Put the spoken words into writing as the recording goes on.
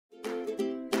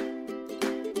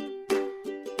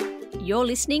You're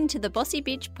listening to the Bossy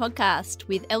Bitch podcast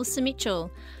with Elsa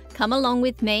Mitchell. Come along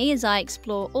with me as I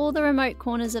explore all the remote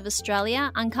corners of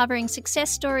Australia, uncovering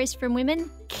success stories from women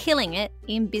killing it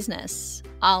in business.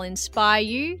 I'll inspire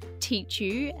you, teach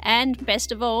you, and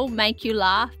best of all, make you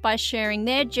laugh by sharing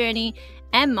their journey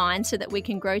and mine so that we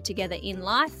can grow together in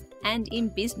life and in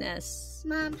business.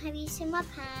 Mom, have you seen my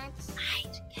pants?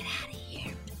 Mate, get out of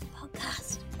here.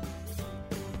 Podcast.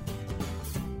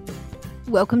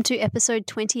 Welcome to episode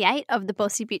 28 of the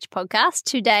Bossy Bitch podcast.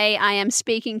 Today I am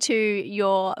speaking to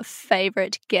your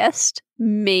favourite guest,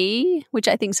 me, which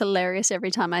I think is hilarious every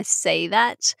time I say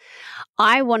that.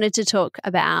 I wanted to talk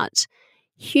about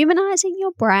humanizing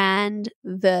your brand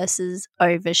versus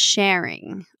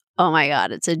oversharing. Oh my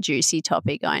God, it's a juicy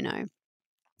topic, I know.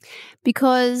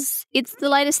 Because it's the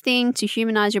latest thing to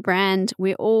humanize your brand.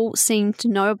 We all seem to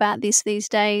know about this these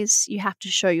days. You have to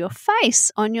show your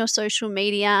face on your social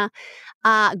media.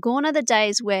 Gone are the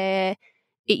days where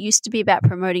it used to be about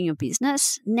promoting your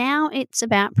business. Now it's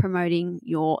about promoting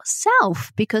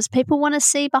yourself because people want to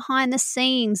see behind the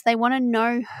scenes. They want to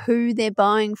know who they're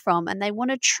buying from and they want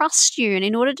to trust you. And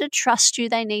in order to trust you,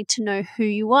 they need to know who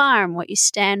you are and what you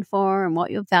stand for and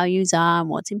what your values are and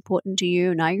what's important to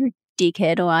you. And are you a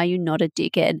dickhead or are you not a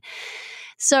dickhead?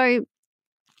 So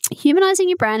humanizing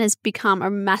your brand has become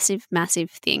a massive, massive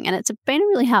thing. And it's been a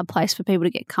really hard place for people to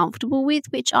get comfortable with,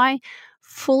 which I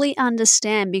fully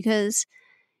understand because,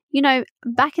 you know,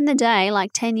 back in the day,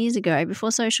 like 10 years ago, before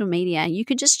social media, you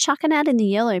could just chuck it out in the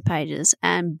yellow pages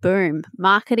and boom,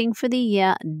 marketing for the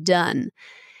year, done.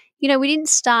 You know, we didn't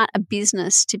start a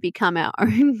business to become our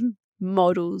own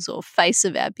models or face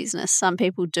of our business. Some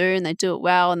people do and they do it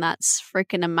well and that's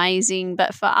freaking amazing.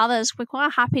 But for others, we're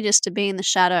quite happy just to be in the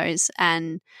shadows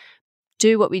and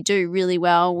do what we do really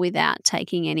well without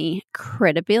taking any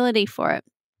credibility for it.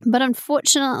 But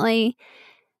unfortunately,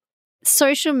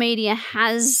 social media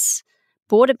has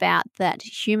brought about that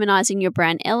humanizing your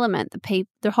brand element.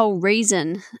 The whole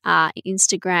reason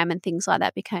Instagram and things like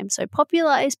that became so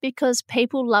popular is because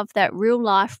people love that real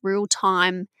life, real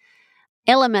time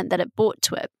element that it brought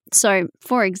to it. So,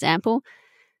 for example,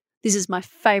 this is my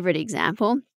favorite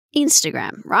example,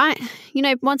 Instagram, right? You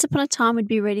know, once upon a time we'd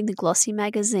be reading the glossy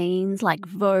magazines like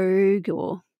Vogue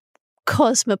or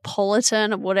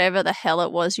Cosmopolitan or whatever the hell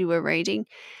it was you were reading.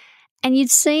 And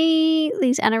you'd see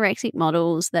these anorexic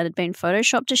models that had been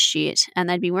photoshopped to shit and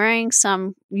they'd be wearing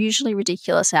some usually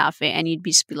ridiculous outfit and you'd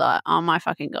just be like, oh my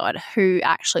fucking God, who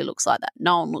actually looks like that?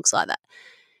 No one looks like that.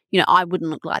 You know, I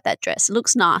wouldn't look like that dress. It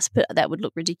looks nice, but that would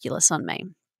look ridiculous on me.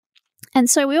 And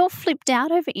so we all flipped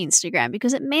out over Instagram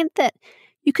because it meant that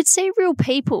you could see real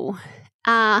people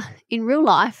in real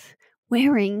life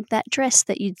wearing that dress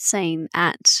that you'd seen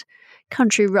at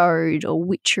Country Road or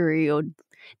Witchery or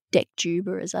Deck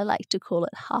Juba, as I like to call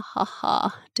it,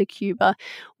 to Cuba,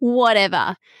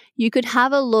 whatever. You could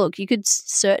have a look. You could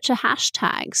search a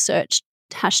hashtag, search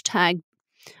hashtag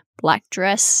black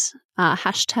dress,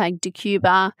 hashtag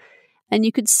DeCuba, and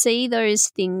you could see those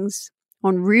things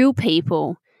on real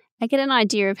people and get an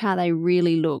idea of how they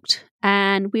really looked.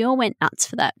 And we all went nuts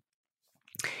for that.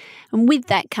 And with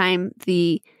that came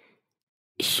the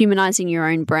humanizing your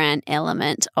own brand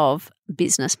element of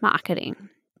business marketing.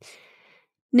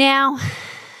 Now,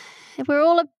 we're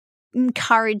all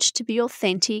encouraged to be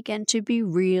authentic and to be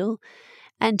real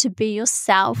and to be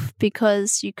yourself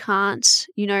because you can't,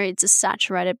 you know, it's a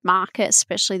saturated market,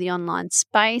 especially the online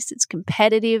space. It's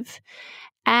competitive.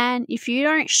 And if you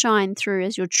don't shine through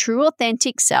as your true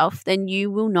authentic self, then you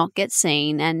will not get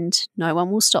seen and no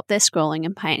one will stop their scrolling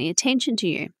and pay any attention to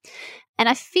you. And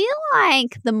I feel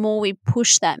like the more we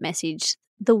push that message,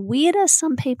 the weirder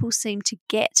some people seem to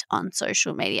get on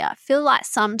social media. I feel like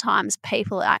sometimes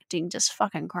people are acting just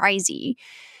fucking crazy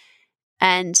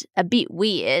and a bit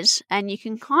weird, and you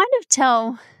can kind of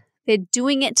tell they're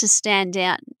doing it to stand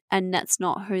out and that's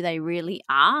not who they really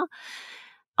are.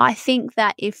 I think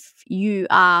that if you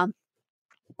are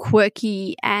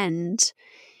quirky and,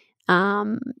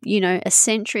 you know,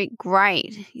 eccentric,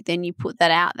 great, then you put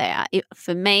that out there.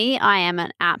 For me, I am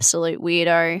an absolute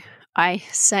weirdo. I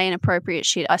say inappropriate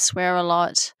shit. I swear a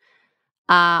lot.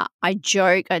 I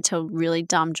joke. I tell really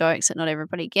dumb jokes that not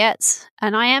everybody gets.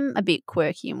 And I am a bit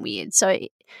quirky and weird. So, and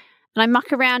I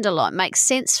muck around a lot. It makes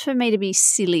sense for me to be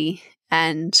silly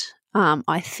and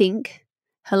I think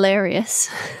hilarious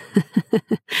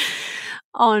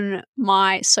on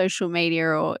my social media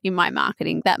or in my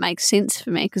marketing. That makes sense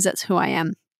for me because that's who I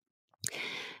am.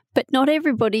 But not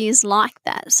everybody is like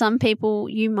that. Some people,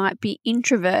 you might be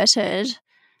introverted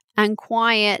and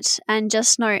quiet and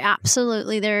just know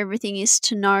absolutely there everything is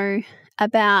to know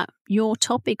about your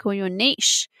topic or your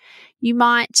niche. You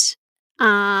might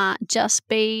just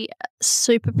be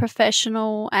super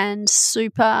professional and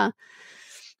super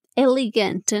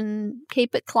elegant and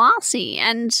keep it classy,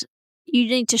 and you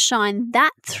need to shine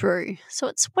that through. So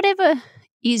it's whatever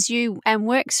is you and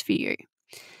works for you.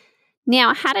 Now,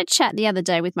 I had a chat the other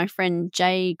day with my friend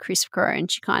Jay Crispcrow,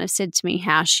 and she kind of said to me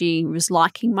how she was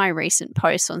liking my recent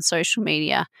posts on social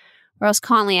media where I was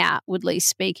kindly outwardly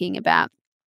speaking about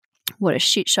what a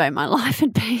shit show my life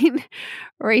had been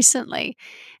recently.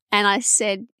 And I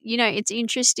said, it's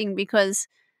interesting because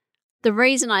the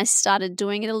reason I started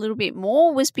doing it a little bit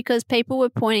more was because people were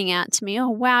pointing out to me, oh,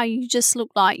 wow, you just look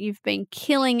like you've been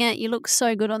killing it. You look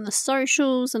so good on the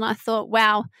socials. And I thought,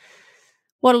 wow,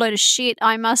 what a load of shit.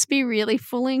 I must be really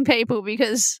fooling people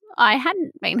because I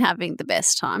hadn't been having the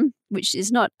best time, which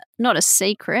is not a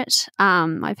secret.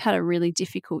 I've had a really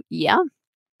difficult year.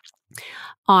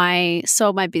 I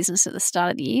sold my business at the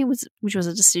start of the year, which was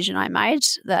a decision I made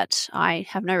that I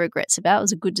have no regrets about. It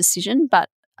was a good decision, but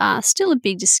still a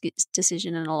big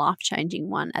decision and a life-changing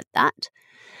one at that.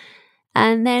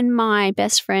 And then my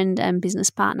best friend and business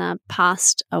partner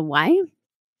passed away.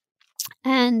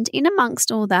 And in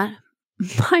amongst all that,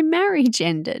 my marriage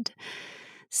ended.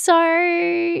 So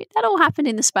that all happened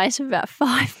in the space of about 5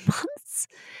 months.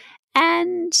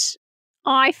 And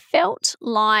I felt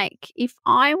like if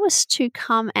I was to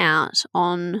come out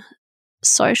on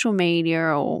social media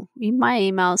or in my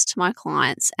emails to my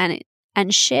clients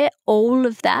and share all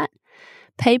of that,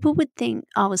 people would think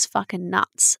I was fucking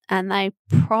nuts and they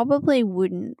probably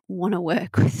wouldn't want to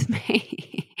work with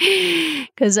me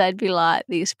because they'd be like,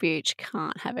 this bitch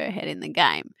can't have her head in the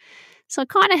game. So I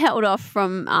kind of held off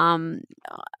from,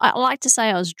 I like to say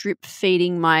I was drip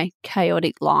feeding my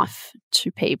chaotic life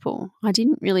to people. I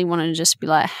didn't really want to just be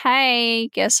like, hey,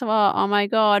 guess what? Oh my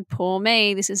God, poor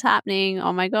me, this is happening.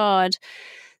 Oh my God.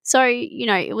 So,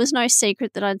 it was no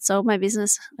secret that I'd sold my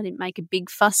business. I didn't make a big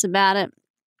fuss about it.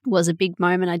 It was a big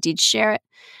moment. I did share it.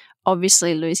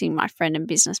 Obviously, losing my friend and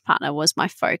business partner was my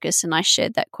focus, and I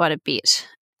shared that quite a bit.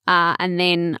 And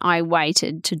then I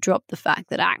waited to drop the fact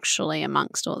that actually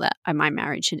amongst all that, my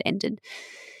marriage had ended.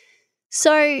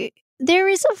 So there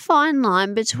is a fine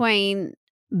line between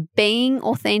being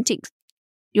authentic,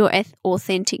 your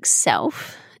authentic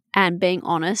self, and being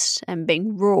honest and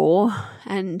being raw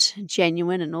and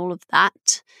genuine and all of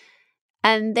that,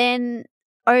 and then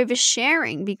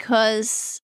oversharing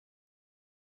because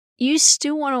you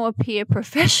still want to appear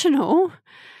professional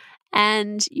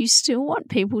and you still want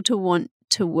people to want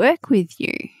to work with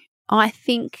you. I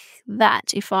think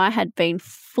that if I had been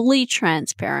fully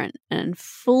transparent and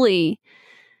fully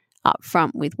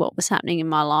upfront with what was happening in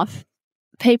my life,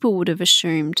 people would have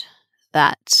assumed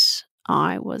that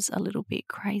I was a little bit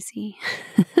crazy.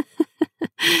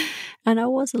 And I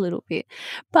was a little bit,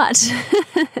 but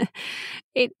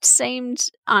it seemed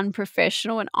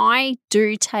unprofessional, and I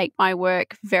do take my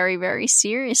work very, very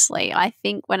seriously. I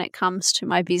think when it comes to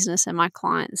my business and my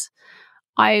clients,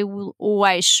 I will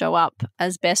always show up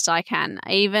as best I can.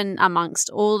 Even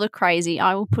amongst all the crazy,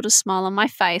 I will put a smile on my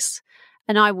face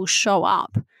and I will show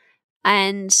up.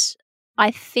 And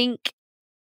I think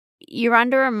you're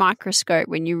under a microscope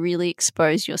when you really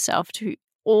expose yourself to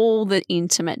all the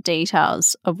intimate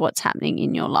details of what's happening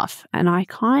in your life. And I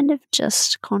kind of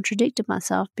just contradicted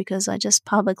myself because I just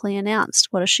publicly announced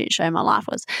what a shit show my life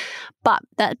was. But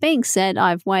that being said,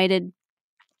 I've waited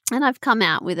and I've come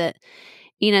out with it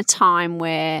in a time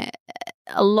where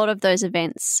a lot of those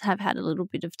events have had a little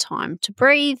bit of time to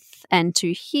breathe and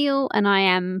to heal, and I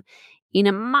am in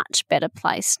a much better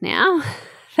place now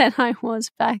than I was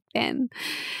back then.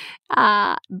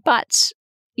 But,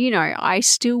 I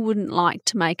still wouldn't like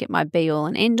to make it my be-all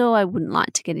and end-all. I wouldn't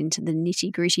like to get into the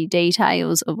nitty-gritty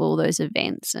details of all those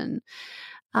events and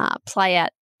play out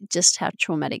just how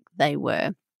traumatic they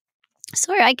were.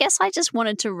 So I guess I just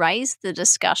wanted to raise the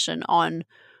discussion on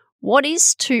what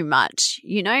is too much.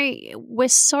 We're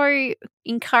so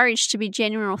encouraged to be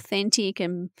genuine, authentic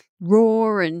and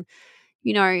raw and,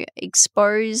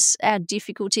 expose our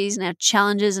difficulties and our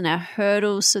challenges and our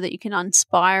hurdles so that you can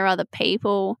inspire other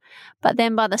people. But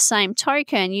then by the same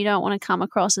token, you don't want to come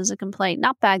across as a complete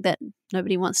nutbag that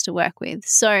nobody wants to work with.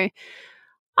 So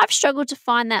I've struggled to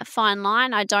find that fine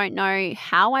line. I don't know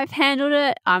how I've handled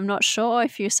it. I'm not sure.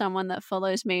 If you're someone that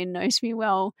follows me and knows me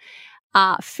well,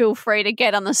 feel free to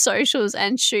get on the socials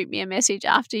and shoot me a message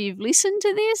after you've listened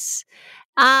to this.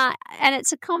 And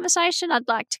it's a conversation I'd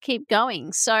like to keep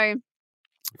going. So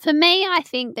for me, I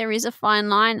think there is a fine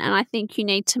line, and I think you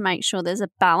need to make sure there's a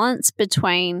balance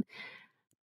between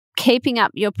keeping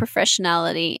up your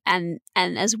professionality and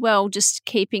as well just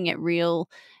keeping it real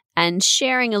and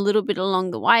sharing a little bit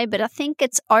along the way. But I think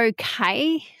it's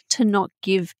okay to not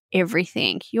give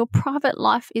everything. Your private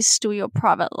life is still your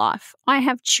private life. I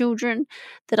have children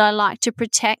that I like to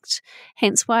protect,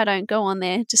 hence why I don't go on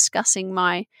there discussing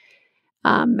my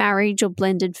marriage or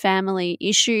blended family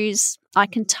issues. I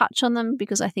can touch on them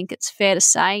because I think it's fair to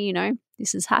say,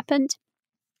 this has happened.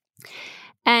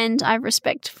 And I have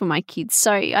respect for my kids.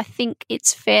 So I think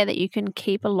it's fair that you can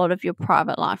keep a lot of your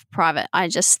private life private. I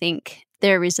just think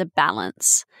there is a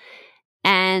balance.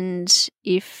 And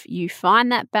if you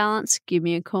find that balance, give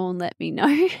me a call and let me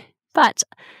know. But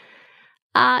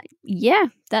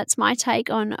that's my take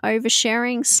on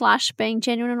oversharing / being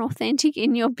genuine and authentic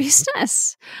in your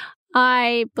business.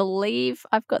 I believe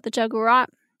I've got the juggle right.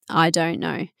 I don't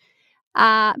know.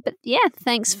 But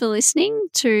thanks for listening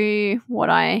to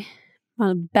my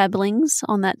babblings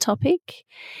on that topic.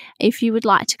 If you would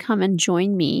like to come and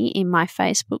join me in my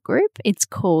Facebook group, it's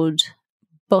called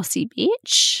Bossy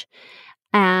Bitch.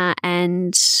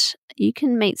 And you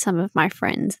can meet some of my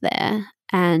friends there.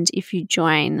 And if you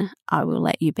join, I will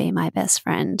let you be my best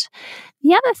friend.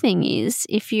 The other thing is,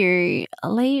 if you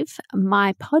leave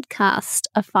my podcast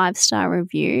a 5-star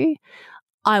review,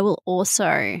 I will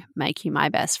also make you my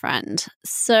best friend.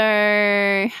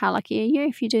 So how lucky are you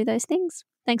if you do those things?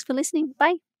 Thanks for listening.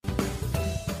 Bye.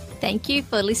 Thank you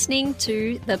for listening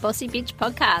to the Bossy Bitch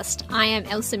podcast. I am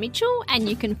Elsa Mitchell, and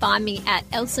you can find me at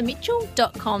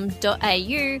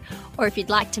elsamitchell.com.au, or if you'd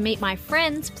like to meet my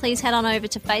friends, please head on over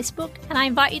to Facebook, and I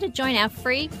invite you to join our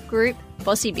free group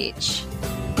Bossy Bitch.